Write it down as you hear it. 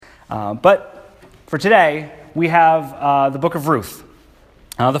But for today, we have the book of Ruth,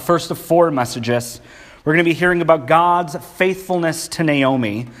 the first of 4 messages. We're going to be hearing about God's faithfulness to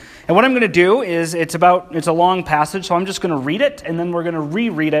Naomi. And what I'm going to do is, it's a long passage, so I'm just going to read it, and then we're going to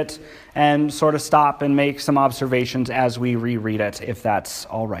reread it and sort of stop and make some observations as we reread it, if that's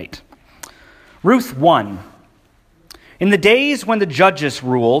all right. Ruth 1. In the days when the judges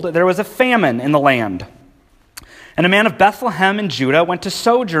ruled, there was a famine in the land. And a man of Bethlehem in Judah went to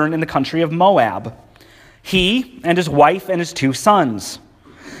sojourn in the country of Moab, he and his wife and his 2 sons.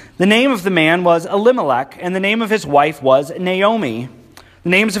 The name of the man was Elimelech, and the name of his wife was Naomi. The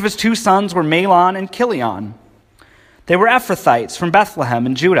names of his 2 sons were Mahlon and Chilion. They were Ephrathites from Bethlehem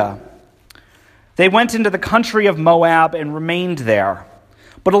in Judah. They went into the country of Moab and remained there.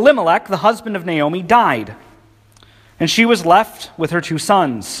 But Elimelech, the husband of Naomi, died, and she was left with her 2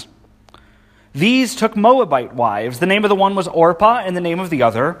 sons. These took Moabite wives. The name of the one was Orpah, and the name of the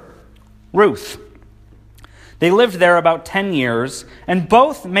other, Ruth. They lived there about 10 years, and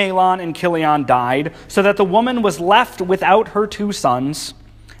both Mahlon and Chilion died, so that the woman was left without her 2 sons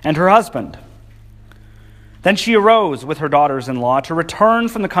and her husband. Then she arose with her daughters-in-law to return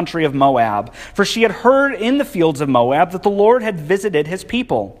from the country of Moab, for she had heard in the fields of Moab that the Lord had visited his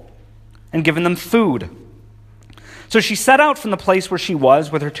people and given them food. So she set out from the place where she was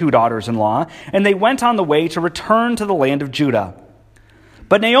with her 2 daughters-in-law, and they went on the way to return to the land of Judah.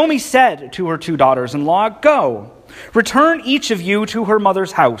 But Naomi said to her 2 daughters-in-law, "Go, return each of you to her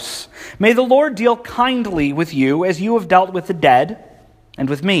mother's house. May the Lord deal kindly with you as you have dealt with the dead and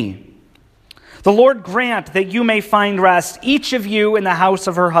with me. The Lord grant that you may find rest, each of you in the house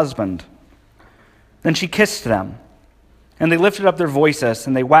of her husband." Then she kissed them, and they lifted up their voices,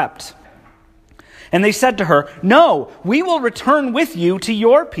 and they wept. And they said to her, "No, we will return with you to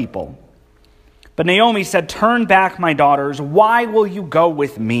your people." But Naomi said, "Turn back, my daughters. Why will you go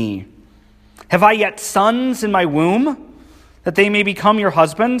with me? Have I yet sons in my womb, that they may become your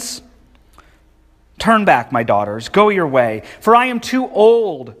husbands? Turn back, my daughters. Go your way, for I am too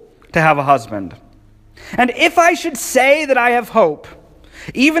old to have a husband. And if I should say that I have hope,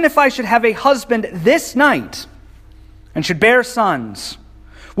 even if I should have a husband this night and should bear sons,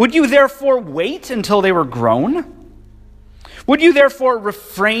 would you therefore wait until they were grown? Would you therefore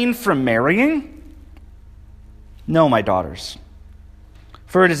refrain from marrying? No, my daughters,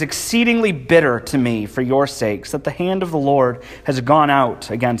 for it is exceedingly bitter to me for your sakes that the hand of the Lord has gone out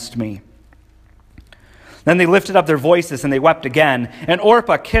against me." Then they lifted up their voices and they wept again, and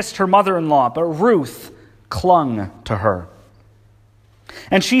Orpah kissed her mother-in-law, but Ruth clung to her.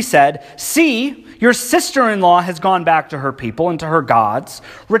 And she said, "See, your sister-in-law has gone back to her people and to her gods.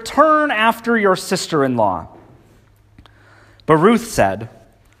 Return after your sister-in-law." But Ruth said,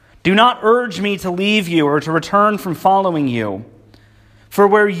 "Do not urge me to leave you or to return from following you. For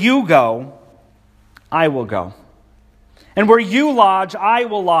where you go, I will go. And where you lodge, I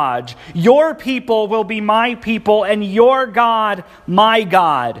will lodge. Your people will be my people, and your God, my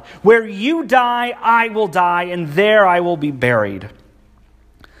God. Where you die, I will die, and there I will be buried.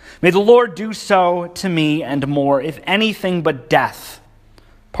 May the Lord do so to me and more, if anything but death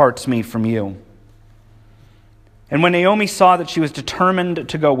parts me from you." And when Naomi saw that she was determined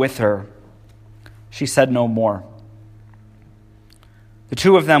to go with her, she said no more. The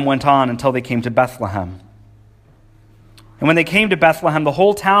 2 of them went on until they came to Bethlehem. And when they came to Bethlehem, the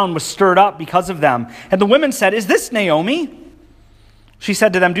whole town was stirred up because of them. And the women said, "Is this Naomi?" She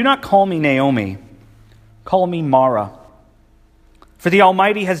said to them, "Do not call me Naomi. Call me Mara. For the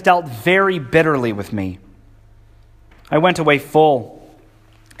Almighty has dealt very bitterly with me. I went away full,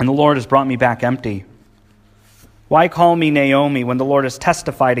 and the Lord has brought me back empty. Why call me Naomi when the Lord has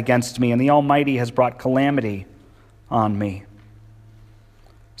testified against me and the Almighty has brought calamity on me?"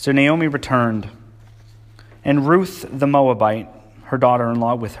 So Naomi returned, and Ruth the Moabite, her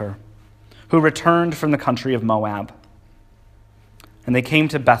daughter-in-law, with her, who returned from the country of Moab. And they came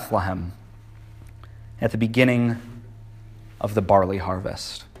to Bethlehem at the beginning of the barley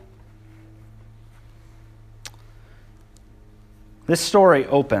harvest. This story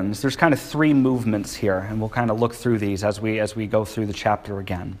opens, there's kind of 3 movements here, and we'll kind of look through these as we go through the chapter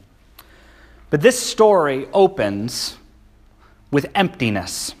again. But this story opens with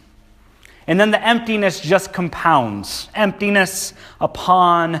emptiness. And then the emptiness just compounds. Emptiness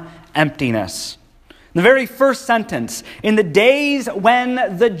upon emptiness. The very first sentence, in the days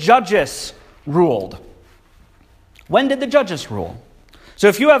when the judges ruled. When did the judges rule? So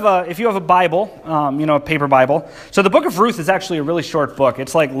if you have a Bible, a paper Bible, so the book of Ruth is actually a really short book.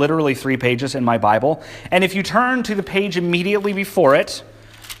 It's like literally 3 pages in my Bible. And if you turn to the page immediately before it,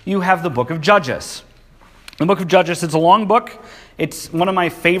 you have the book of Judges. The book of Judges is a long book. It's one of my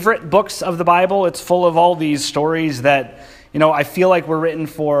favorite books of the Bible. It's full of all these stories that, I feel like were written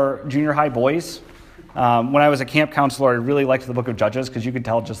for junior high boys. When I was a camp counselor, I really liked the book of Judges because you could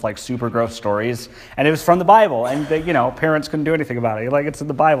tell just like super gross stories. And it was from the Bible. And, parents couldn't do anything about it. You're like, it's in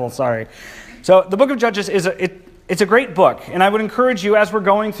the Bible, sorry. So the book of Judges it's a great book. And I would encourage you, as we're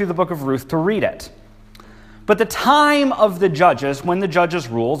going through the book of Ruth, to read it. But the time of the Judges, when the Judges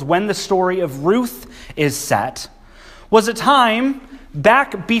ruled, when the story of Ruth is set, was a time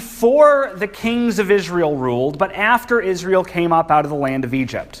back before the kings of Israel ruled, but after Israel came up out of the land of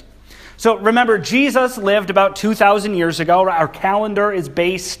Egypt. So remember, Jesus lived about 2,000 years ago. Our calendar is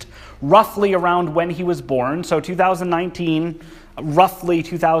based roughly around when he was born. So roughly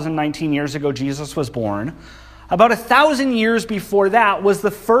 2019 years ago, Jesus was born. About 1,000 years before that was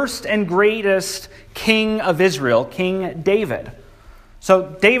the first and greatest king of Israel, King David.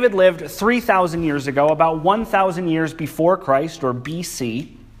 So David lived 3,000 years ago, about 1,000 years before Christ, or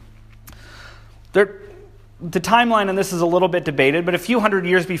BC. The timeline on this is a little bit debated, but a few hundred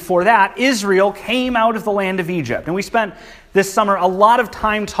years before that, Israel came out of the land of Egypt. And we spent this summer a lot of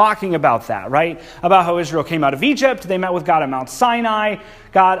time talking about that, right? About how Israel came out of Egypt, they met with God at Mount Sinai,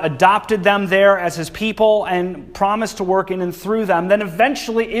 God adopted them there as his people and promised to work in and through them. Then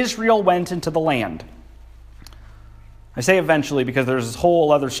eventually Israel went into the land. I say eventually because there's this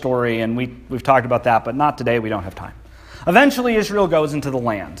whole other story, and we've talked about that, but not today, we don't have time. Eventually, Israel goes into the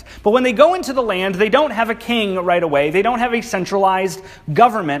land. But when they go into the land, they don't have a king right away. They don't have a centralized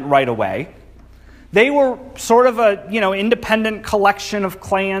government right away. They were sort of a, independent collection of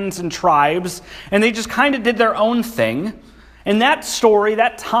clans and tribes, and they just kind of did their own thing. And that story,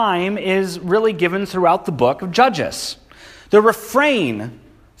 that time, is really given throughout the book of Judges. The refrain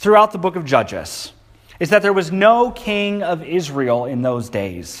throughout the book of Judges is that there was no king of Israel in those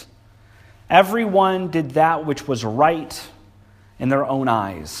days. Everyone did that which was right in their own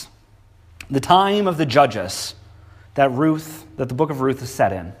eyes. The time of the Judges that the book of Ruth is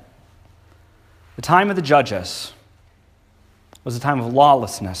set in. The time of the Judges was a time of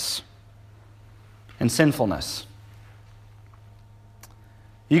lawlessness and sinfulness.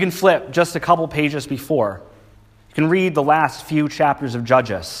 You can flip just a couple pages before. You can read the last few chapters of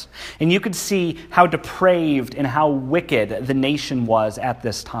Judges, and you could see how depraved and how wicked the nation was at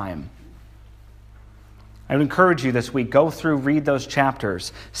this time. I would encourage you this week, go through, read those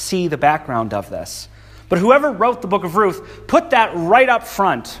chapters, see the background of this. But whoever wrote the book of Ruth put that right up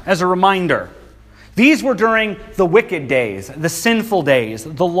front as a reminder. These were during the wicked days, the sinful days,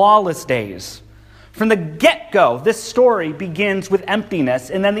 the lawless days. From the get-go, this story begins with emptiness,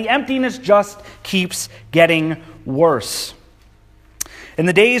 and then the emptiness just keeps getting worse. In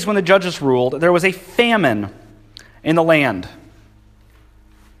the days when the Judges ruled, there was a famine in the land.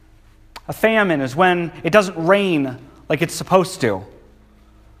 A famine is when it doesn't rain like it's supposed to.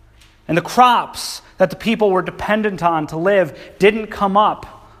 And the crops that the people were dependent on to live didn't come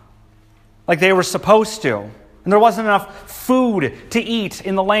up like they were supposed to. And there wasn't enough food to eat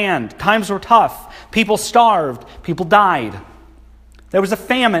in the land. Times were tough. People starved. People died. There was a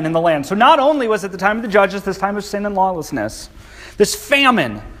famine in the land. So not only was it the time of the Judges, this time of sin and lawlessness, this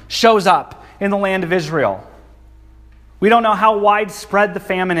famine shows up in the land of Israel. We don't know how widespread the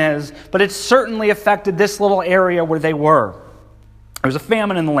famine is, but it certainly affected this little area where they were. There was a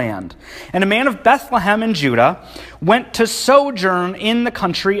famine in the land. And a man of Bethlehem in Judah went to sojourn in the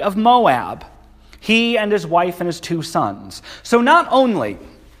country of Moab, he and his wife and his 2 sons. So not only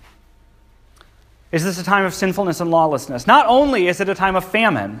is this a time of sinfulness and lawlessness, not only is it a time of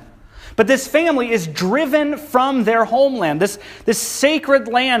famine, but this family is driven from their homeland, this sacred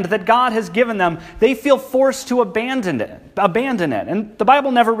land that God has given them. They feel forced to abandon it. And the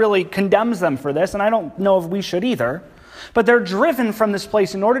Bible never really condemns them for this, and I don't know if we should either. But they're driven from this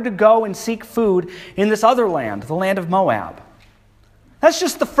place in order to go and seek food in this other land, the land of Moab. That's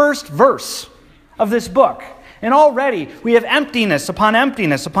just the first verse of this book. And already we have emptiness upon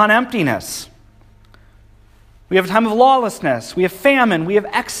emptiness upon emptiness. We have a time of lawlessness, we have famine, we have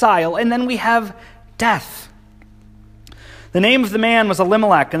exile, and then we have death. The name of the man was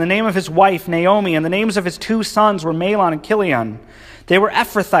Elimelech, and the name of his wife Naomi, and the names of his 2 sons were Mahlon and Chilion. They were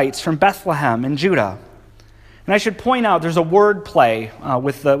Ephrathites from Bethlehem in Judah. And I should point out there's a word play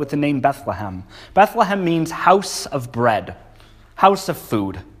with the name Bethlehem. Bethlehem means house of bread, house of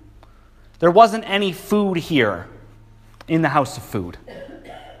food. There wasn't any food here in the house of food.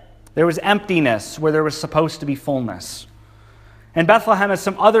 There was emptiness where there was supposed to be fullness. And Bethlehem has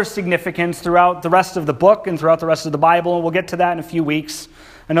some other significance throughout the rest of the book and throughout the rest of the Bible, and we'll get to that in a few weeks.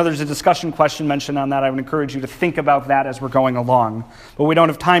 I know there's a discussion question mentioned on that. I would encourage you to think about that as we're going along, but we don't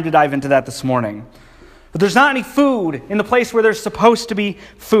have time to dive into that this morning. But there's not any food in the place where there's supposed to be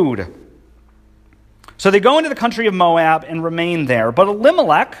food. So they go into the country of Moab and remain there. But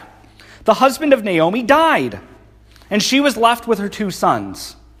Elimelech, the husband of Naomi, died, and she was left with her 2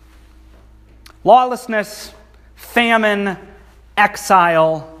 sons. Lawlessness, famine,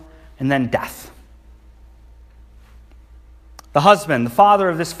 exile, and then death. The husband, the father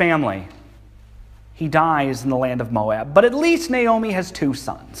of this family, he dies in the land of Moab. But at least Naomi has 2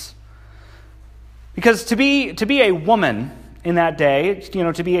 sons. Because to be a woman in that day,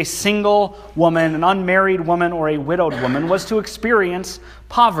 to be a single woman, an unmarried woman, or a widowed woman, was to experience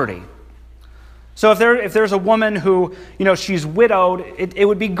poverty. So if there's a woman who, she's widowed, it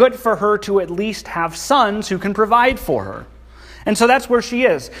would be good for her to at least have sons who can provide for her. And so that's where she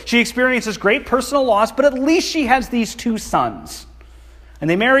is. She experiences great personal loss, but at least she has these 2 sons. And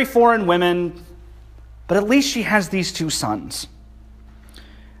they marry foreign women, but at least she has these 2 sons.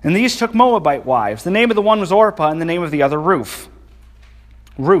 And these took Moabite wives. The name of the one was Orpah, and the name of the other Ruth.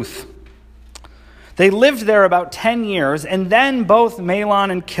 They lived there about 10 years, and then both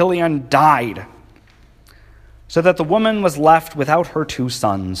Mahlon and Chilion died, so that the woman was left without her 2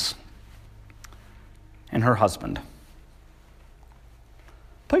 sons and her husband.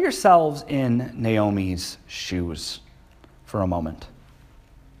 Put yourselves in Naomi's shoes for a moment.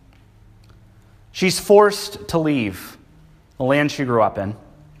 She's forced to leave the land she grew up in.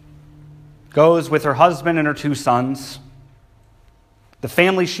 Goes with her husband and her 2 sons. The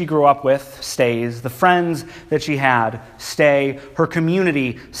family she grew up with stays. The friends that she had stay. Her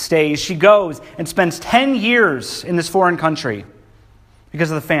community stays. She goes and spends 10 years in this foreign country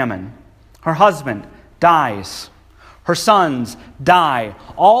because of the famine. Her husband dies. Her sons die.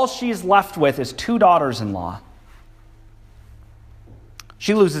 All she's left with is 2 daughters-in-law.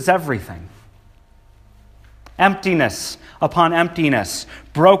 She loses everything. Emptiness upon emptiness,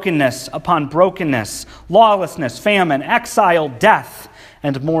 brokenness upon brokenness, lawlessness, famine, exile, death,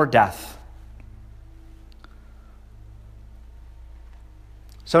 and more death.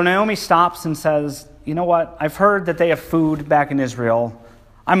 So Naomi stops and says, you know what? I've heard that they have food back in Israel.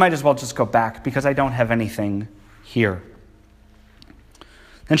 I might as well just go back because I don't have anything here.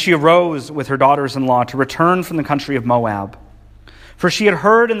 Then she arose with her daughters-in-law to return from the country of Moab. For she had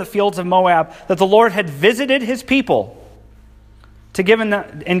heard in the fields of Moab that the Lord had visited his people given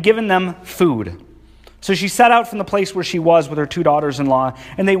them food. So she set out from the place where she was with her 2 daughters-in-law,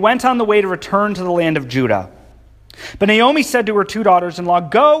 and they went on the way to return to the land of Judah. But Naomi said to her 2 daughters-in-law,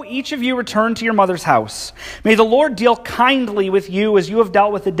 "Go, each of you return to your mother's house. May the Lord deal kindly with you as you have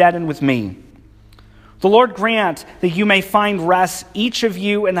dealt with the dead and with me. The Lord grant that you may find rest, each of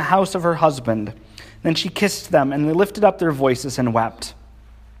you in the house of her husband." Then she kissed them, and they lifted up their voices and wept.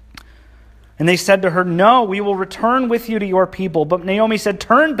 And they said to her, "No, we will return with you to your people." But Naomi said,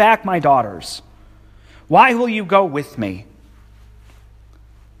 "Turn back, my daughters. Why will you go with me?"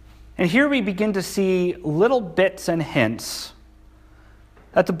 And here we begin to see little bits and hints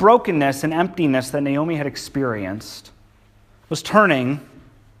that the brokenness and emptiness that Naomi had experienced was turning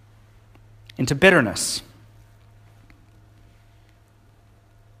into bitterness.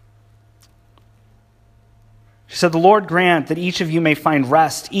 She said, "The Lord grant that each of you may find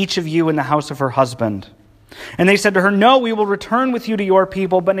rest, each of you in the house of her husband." And they said to her, "No, we will return with you to your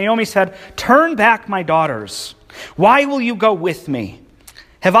people." But Naomi said, "Turn back, my daughters. Why will you go with me?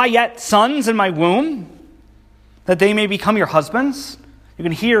 Have I yet sons in my womb, that they may become your husbands?" You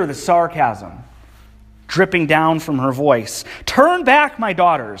can hear the sarcasm dripping down from her voice. "Turn back, my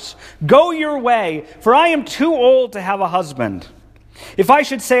daughters. Go your way, for I am too old to have a husband. If I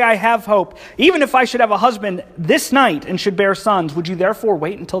should say I have hope, even if I should have a husband this night and should bear sons, would you therefore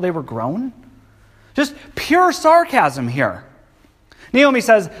wait until they were grown?" Just pure sarcasm here. Naomi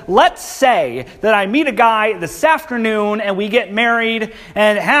says, let's say that I meet a guy this afternoon and we get married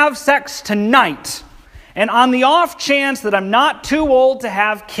and have sex tonight. And on the off chance that I'm not too old to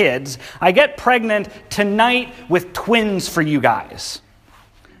have kids, I get pregnant tonight with twins for you guys.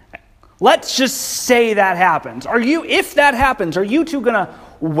 Let's just say that happens. If that happens, are you two going to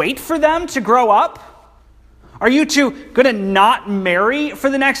wait for them to grow up? Are you two going to not marry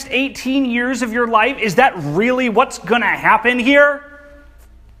for the next 18 years of your life? Is that really what's going to happen here?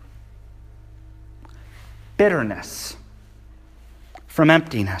 Bitterness from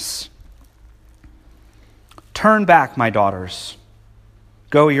emptiness. "Turn back, my daughters.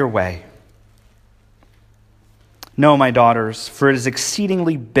 Go your way. No, my daughters, for it is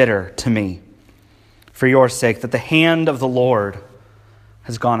exceedingly bitter to me, for your sake, that the hand of the Lord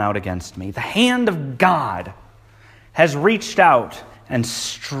has gone out against me." The hand of God has reached out and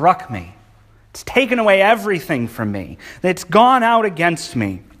struck me. It's taken away everything from me. It's gone out against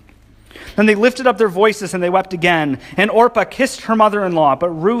me. Then they lifted up their voices and they wept again. And Orpah kissed her mother-in-law, but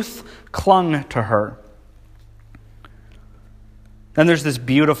Ruth clung to her. Then there's this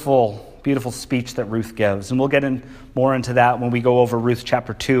beautiful, beautiful speech that Ruth gives. And we'll get more into that when we go over Ruth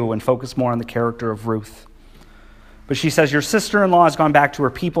chapter 2 and focus more on the character of Ruth. But she says, your sister-in-law has gone back to her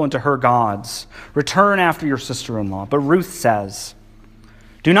people and to her gods. Return after your sister-in-law. But Ruth says,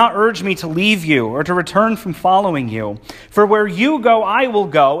 do not urge me to leave you or to return from following you. For where you go, I will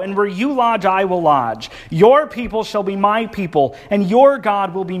go, and where you lodge, I will lodge. Your people shall be my people, and your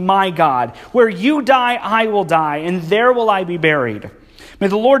God will be my God. Where you die, I will die, and there will I be buried. May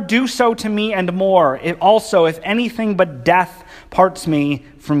the Lord do so to me and more, if anything but death parts me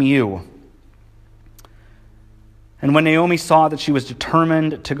from you. And when Naomi saw that she was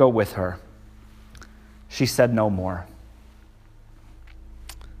determined to go with her, she said no more.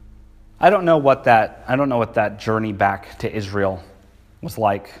 I don't know what that journey back to Israel was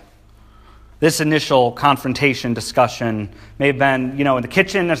like. This initial confrontation discussion may have been, in the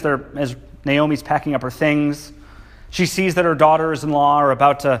kitchen as Naomi's packing up her things. She sees that her daughters-in-law are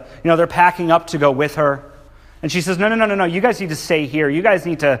about to, they're packing up to go with her. And she says, no, you guys need to stay here. You guys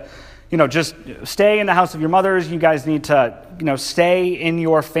need to, just stay in the house of your mothers. You guys need to, stay in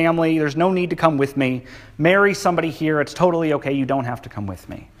your family. There's no need to come with me. Marry somebody here. It's totally okay. You don't have to come with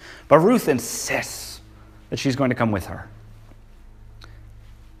me. But Ruth insists that she's going to come with her.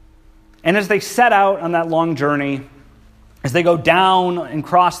 And as they set out on that long journey, as they go down and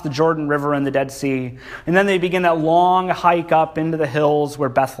cross the Jordan River and the Dead Sea, and then they begin that long hike up into the hills where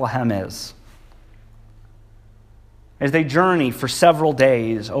Bethlehem is. As they journey for several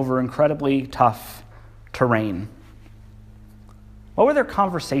days over incredibly tough terrain. What were their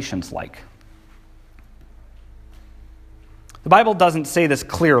conversations like? The Bible doesn't say this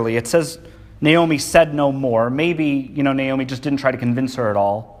clearly. It says Naomi said no more. Maybe, Naomi just didn't try to convince her at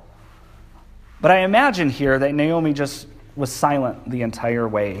all. But I imagine here that Naomi just was silent the entire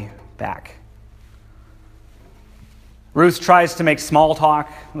way back. Ruth tries to make small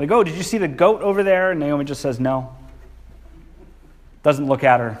talk. Like, oh, did you see the goat over there? And Naomi just says no. Doesn't look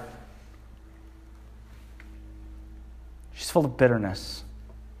at her. She's full of bitterness.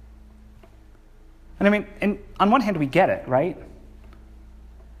 And on one hand, we get it, right?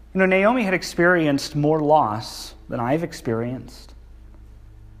 Naomi had experienced more loss than I've experienced,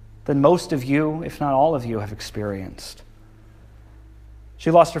 than most of you, if not all of you, have experienced.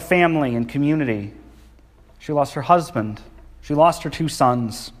 She lost her family and community. She lost her husband. She lost her 2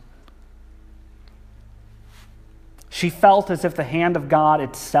 sons. She felt as if the hand of God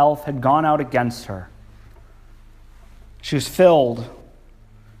itself had gone out against her. She was filled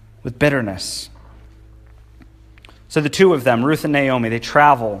with bitterness. So the two of them, Ruth and Naomi, they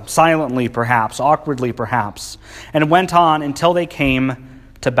travel silently perhaps, awkwardly perhaps, and went on until they came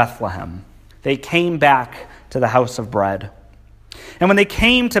to Bethlehem. They came back to the house of bread. And when they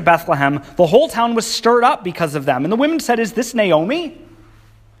came to Bethlehem, the whole town was stirred up because of them. And the women said, is this Naomi?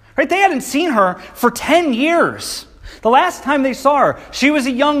 Right? They hadn't seen her for 10 years. The last time they saw her, she was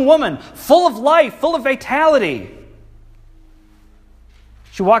a young woman, full of life, full of vitality.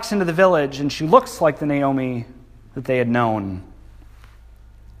 She walks into the village and she looks like the Naomi that they had known.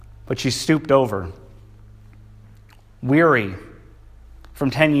 But she stooped over, weary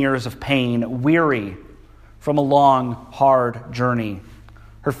from 10 years of pain, weary from a long, hard journey.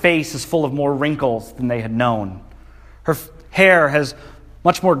 Her face is full of more wrinkles than they had known. Her hair has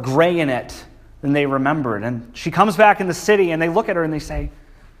much more gray in it than they remembered. And she comes back in the city and they look at her and they say,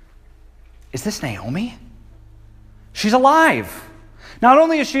 is this Naomi? She's alive. Not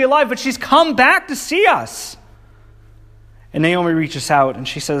only is she alive, but she's come back to see us. And Naomi reaches out and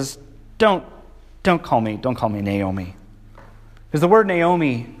she says, don't call me Naomi. Because the word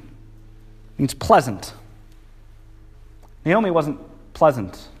Naomi means pleasant. Naomi wasn't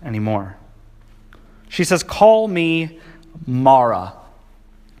pleasant anymore. She says, call me Mara.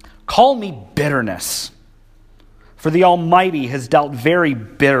 Call me bitterness. For the Almighty has dealt very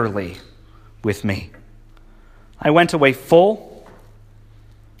bitterly with me. I went away full,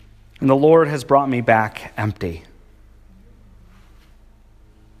 and the Lord has brought me back empty.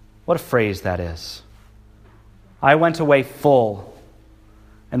 What a phrase that is. I went away full,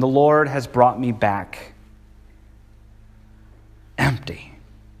 and the Lord has brought me back empty.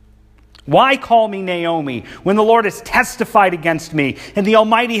 Why call me Naomi when the Lord has testified against me and the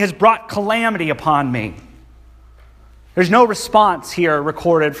Almighty has brought calamity upon me? There's no response here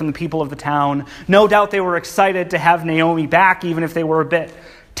recorded from the people of the town. No doubt they were excited to have Naomi back, even if they were a bit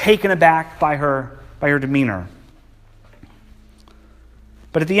taken aback by her demeanor.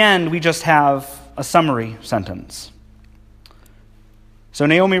 But at the end, we just have a summary sentence. So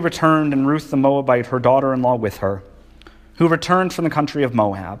Naomi returned, and Ruth the Moabite, her daughter-in-law, with her, who returned from the country of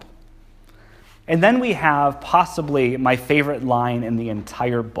Moab. And then we have possibly my favorite line in the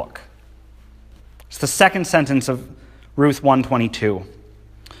entire book. It's the second sentence of Ruth 1:22.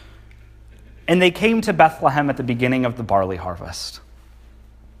 And they came to Bethlehem at the beginning of the barley harvest.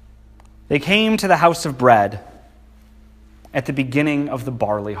 They came to the house of bread at the beginning of the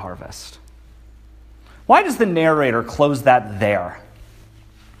barley harvest. Why does the narrator close that there?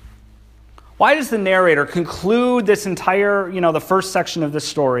 Why does the narrator conclude this entire, the first section of this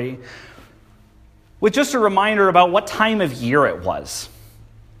story with just a reminder about what time of year it was?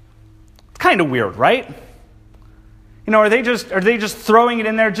 It's kind of weird, right? Are they just throwing it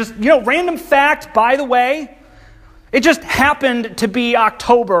in there? Just, random fact, by the way, it just happened to be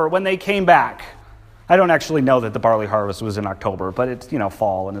October when they came back. I don't actually know that the barley harvest was in October, but it's,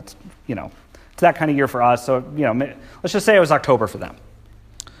 fall, and it's, it's that kind of year for us. So, let's just say it was October for them.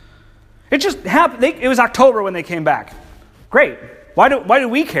 It just happened. It was October when they came back. Great. Why do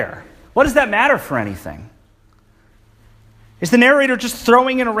we care? What does that matter for anything? Is the narrator just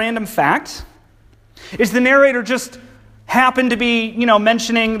throwing in a random fact? Is the narrator just happened to be,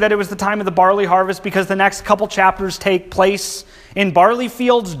 mentioning that it was the time of the barley harvest because the next couple chapters take place in barley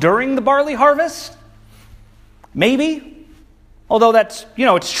fields during the barley harvest? Maybe. Although that's,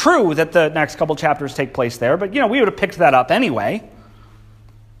 it's true that the next couple chapters take place there, but, we would have picked that up anyway.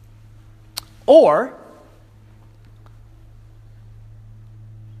 Or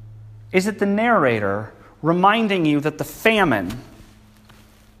is it the narrator reminding you that the famine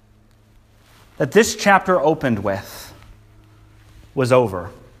that this chapter opened with was over?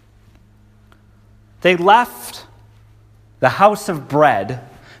 They left the house of bread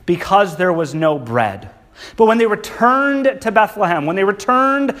because there was no bread. But when they returned to Bethlehem, when they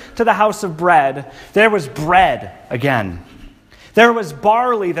returned to the house of bread, there was bread again. There was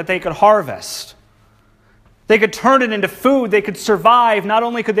barley that they could harvest. They could turn it into food. They could survive. Not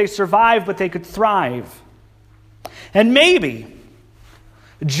only could they survive, but they could thrive. And maybe,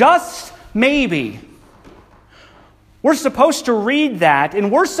 just maybe, we're supposed to read that,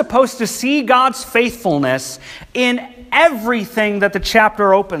 and we're supposed to see God's faithfulness in everything that the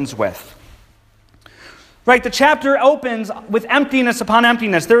chapter opens with. Right, the chapter opens with emptiness upon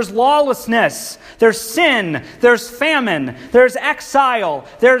emptiness. There's lawlessness, there's sin, there's famine, there's exile,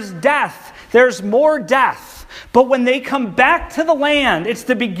 there's death, there's more death. But when they come back to the land, it's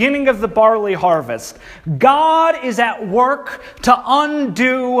the beginning of the barley harvest. God is at work to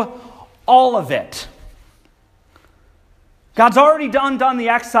undo all of it. God's already undone the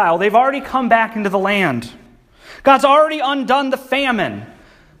exile. They've already come back into the land. God's already undone the famine.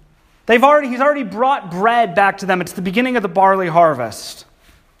 He's already brought bread back to them. It's the beginning of the barley harvest.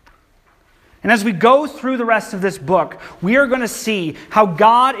 And as we go through the rest of this book, we are going to see how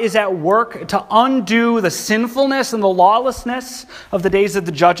God is at work to undo the sinfulness and the lawlessness of the days of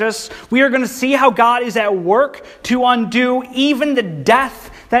the judges. We are going to see how God is at work to undo even the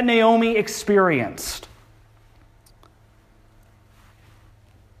death that Naomi experienced.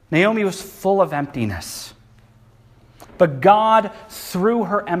 Naomi was full of emptiness. But God, through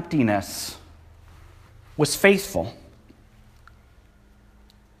her emptiness, was faithful.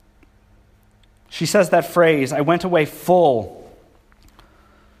 She says that phrase, I went away full,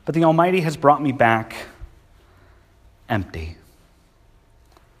 but the Almighty has brought me back empty.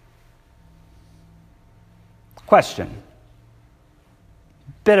 Question.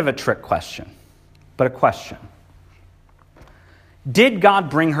 Bit of a trick question, but a question. Did God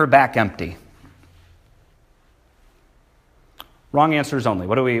bring her back empty? Wrong answers only.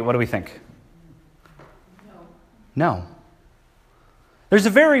 What do we think? No. There's a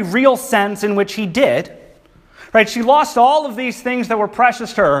very real sense in which he did. Right? She lost all of these things that were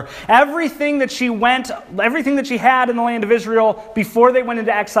precious to her. Everything that she had in the land of Israel before they went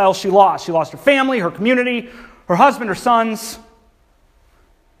into exile, she lost. She lost her family, her community, her husband, her sons.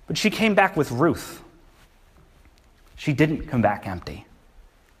 But she came back with Ruth. She didn't come back empty.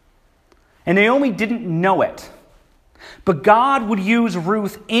 And Naomi didn't know it. But God would use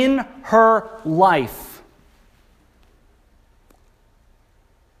Ruth in her life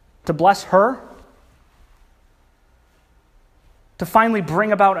to bless her, to finally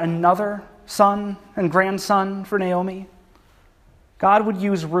bring about another son and grandson for Naomi. God would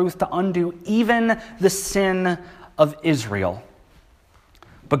use Ruth to undo even the sin of Israel.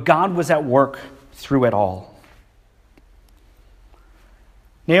 But God was at work through it all.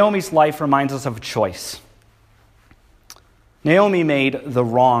 Naomi's life reminds us of a choice. Naomi made the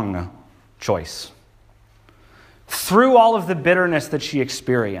wrong choice. Through all of the bitterness that she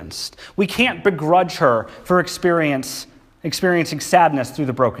experienced, we can't begrudge her for experiencing experiencing sadness through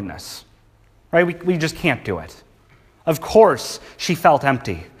the brokenness. Right? We just can't do it. Of course, she felt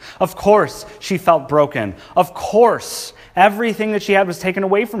empty. Of course, she felt broken. Of course, everything that she had was taken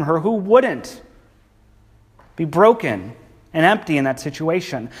away from her. Who wouldn't be broken and empty in that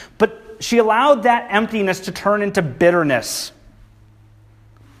situation? But she allowed that emptiness to turn into bitterness.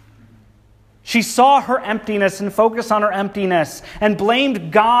 She saw her emptiness and focused on her emptiness and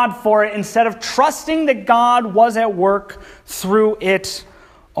blamed God for it instead of trusting that God was at work through it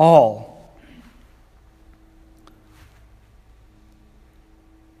all.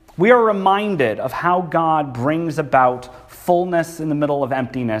 We are reminded of how God brings about fullness in the middle of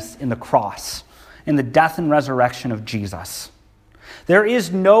emptiness in the cross, in the death and resurrection of Jesus. There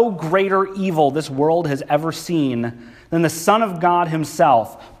is no greater evil this world has ever seen than the Son of God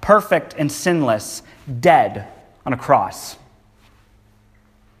himself, perfect and sinless, dead on a cross.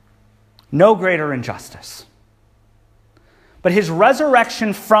 No greater injustice. But his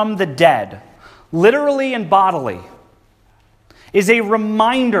resurrection from the dead, literally and bodily, is a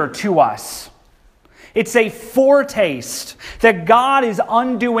reminder to us. It's a foretaste that God is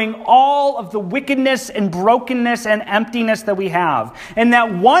undoing all of the wickedness and brokenness and emptiness that we have. And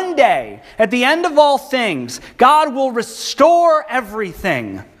that one day, at the end of all things, God will restore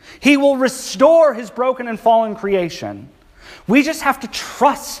everything. He will restore his broken and fallen creation. We just have to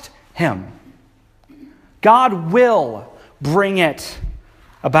trust him. God will bring it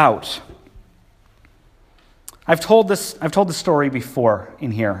about. I've told this story before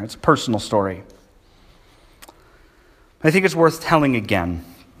in here. It's a personal story. I think it's worth telling again.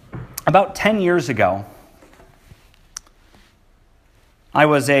 About 10 years ago, I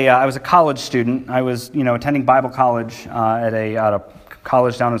was a college student. I was attending Bible college at a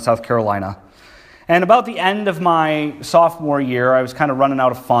college down in South Carolina. And about the end of my sophomore year, I was kind of running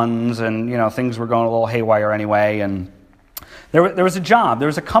out of funds, and things were going a little haywire anyway. And there was a job. There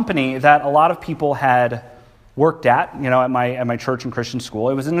was a company that a lot of people had worked at my church and Christian school.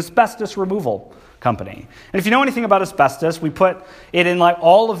 It was an asbestos removal company. And if you know anything about asbestos, we put it in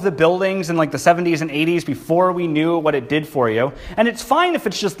all of the buildings in the 70s and 80s before we knew what it did for you. And it's fine if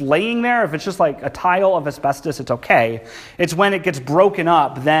it's just laying there. If it's just a tile of asbestos, it's okay. It's when it gets broken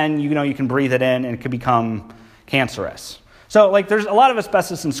up, then you can breathe it in and it can become cancerous. So there's a lot of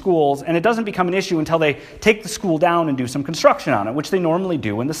asbestos in schools, and it doesn't become an issue until they take the school down and do some construction on it, which they normally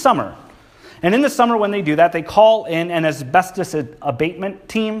do in the summer. And in the summer when they do that, they call in an asbestos abatement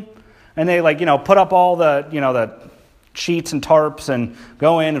team, and they put up all the sheets and tarps and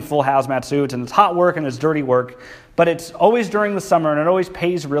go in full hazmat suits, and it's hot work and it's dirty work, but it's always during the summer and it always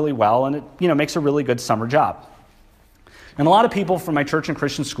pays really well, and it makes a really good summer job. And a lot of people from my church and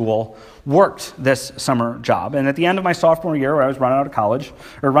Christian school worked this summer job. And at the end of my sophomore year, where I was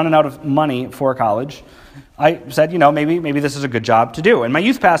running out of money for college, I said, maybe this is a good job to do. And my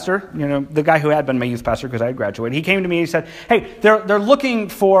youth pastor, the guy who had been my youth pastor because I had graduated, he came to me and he said, hey, they're looking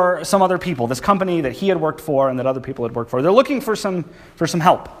for some other people. This company that he had worked for and that other people had worked for, they're looking for some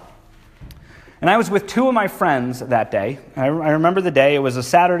help. And I was with two of my friends that day. I remember the day. It was a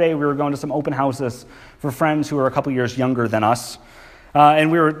Saturday. We were going to some open houses for friends who were a couple years younger than us.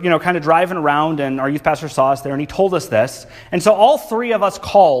 And we were, kind of driving around, and our youth pastor saw us there, and he told us this. And so all three of us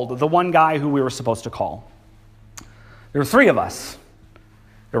called the one guy who we were supposed to call. There were three of us.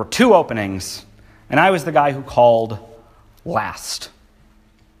 There were two openings, and I was the guy who called last.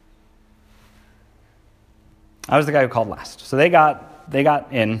 So they got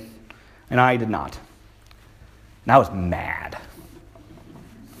in, and I did not. And I was mad.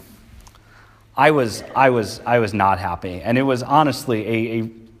 I was not happy, and it was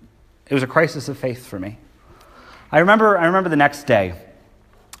honestly it was a crisis of faith for me. I remember the next day.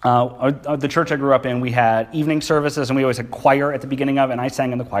 The church I grew up in, we had evening services, and we always had choir at the beginning of it, and I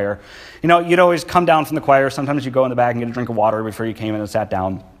sang in the choir. You'd always come down from the choir. Sometimes you'd go in the back and get a drink of water before you came in and sat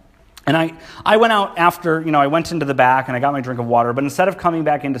down. And I went out after, I went into the back and I got my drink of water, but instead of coming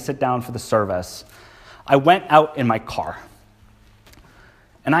back in to sit down for the service, I went out in my car.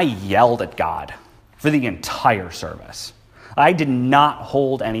 And I yelled at God for the entire service. I did not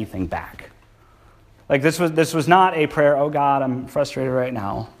hold anything back. This was not a prayer, oh God, I'm frustrated right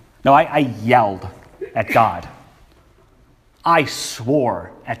now. No, I yelled at God. I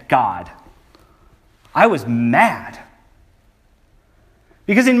swore at God. I was mad.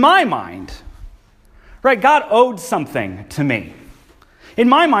 Because in my mind, God owed something to me. In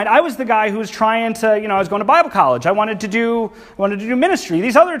my mind, I was the guy who was trying to, I was going to Bible college. I wanted to do ministry.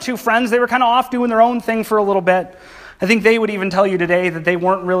 These other two friends, they were kind of off doing their own thing for a little bit. I think they would even tell you today that they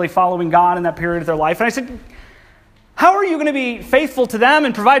weren't really following God in that period of their life. And I said, how are you going to be faithful to them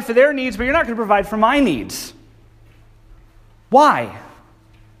and provide for their needs, but you're not going to provide for my needs? Why?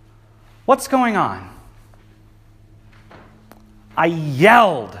 What's going on? I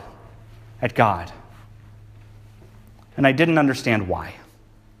yelled at God. And I didn't understand why.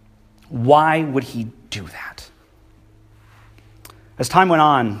 Why would he do that? As time went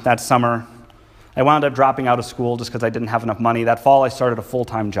on that summer, I wound up dropping out of school just because I didn't have enough money. That fall, I started a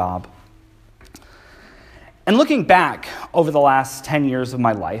full-time job. And looking back over the last 10 years of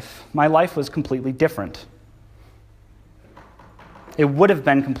my life was completely different. It would have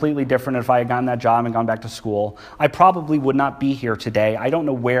been completely different if I had gotten that job and gone back to school. I probably would not be here today. I don't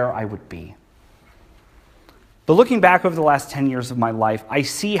know where I would be. But looking back over the last 10 years of my life, I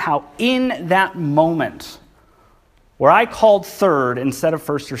see how in that moment where I called third instead of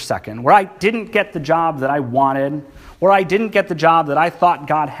first or second, where I didn't get the job that I wanted, where I didn't get the job that I thought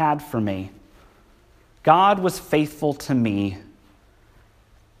God had for me, God was faithful to me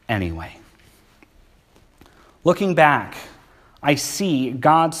anyway. Looking back, I see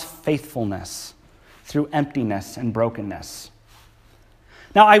God's faithfulness through emptiness and brokenness.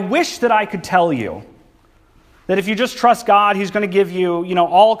 Now, I wish that I could tell you that if you just trust God, he's going to give you,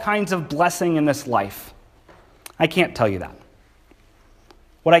 all kinds of blessing in this life. I can't tell you that.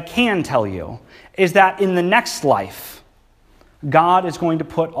 What I can tell you is that in the next life, God is going to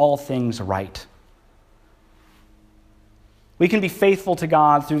put all things right. We can be faithful to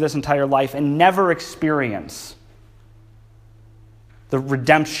God through this entire life and never experience the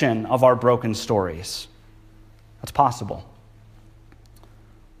redemption of our broken stories. That's possible.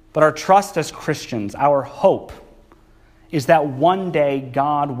 But our trust as Christians, our hope, is that one day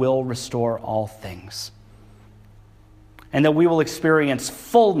God will restore all things. And that we will experience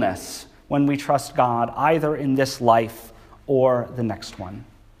fullness when we trust God, either in this life or the next one.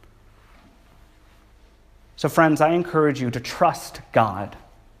 So friends, I encourage you to trust God.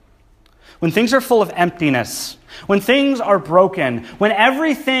 When things are full of emptiness, when things are broken, when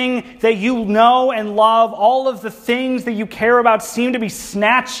everything that you know and love, all of the things that you care about seem to be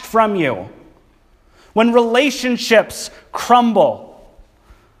snatched from you, when relationships crumble,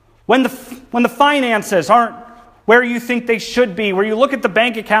 when the finances aren't where you think they should be, where you look at the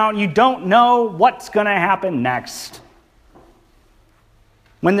bank account and you don't know what's going to happen next,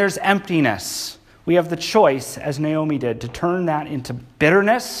 when there's emptiness, we have the choice, as Naomi did, to turn that into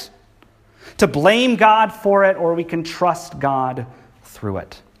bitterness, to blame God for it, or we can trust God through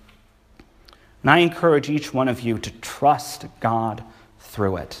it. And I encourage each one of you to trust God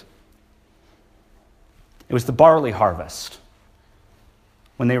through it. It was the barley harvest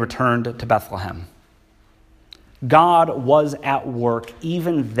when they returned to Bethlehem. God was at work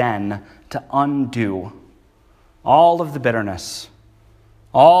even then to undo all of the bitterness,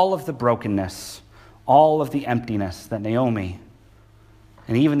 all of the brokenness, all of the emptiness that Naomi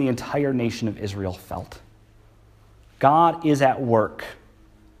and even the entire nation of Israel felt. God is at work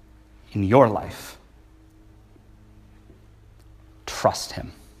in your life. Trust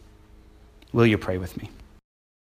him. Will you pray with me?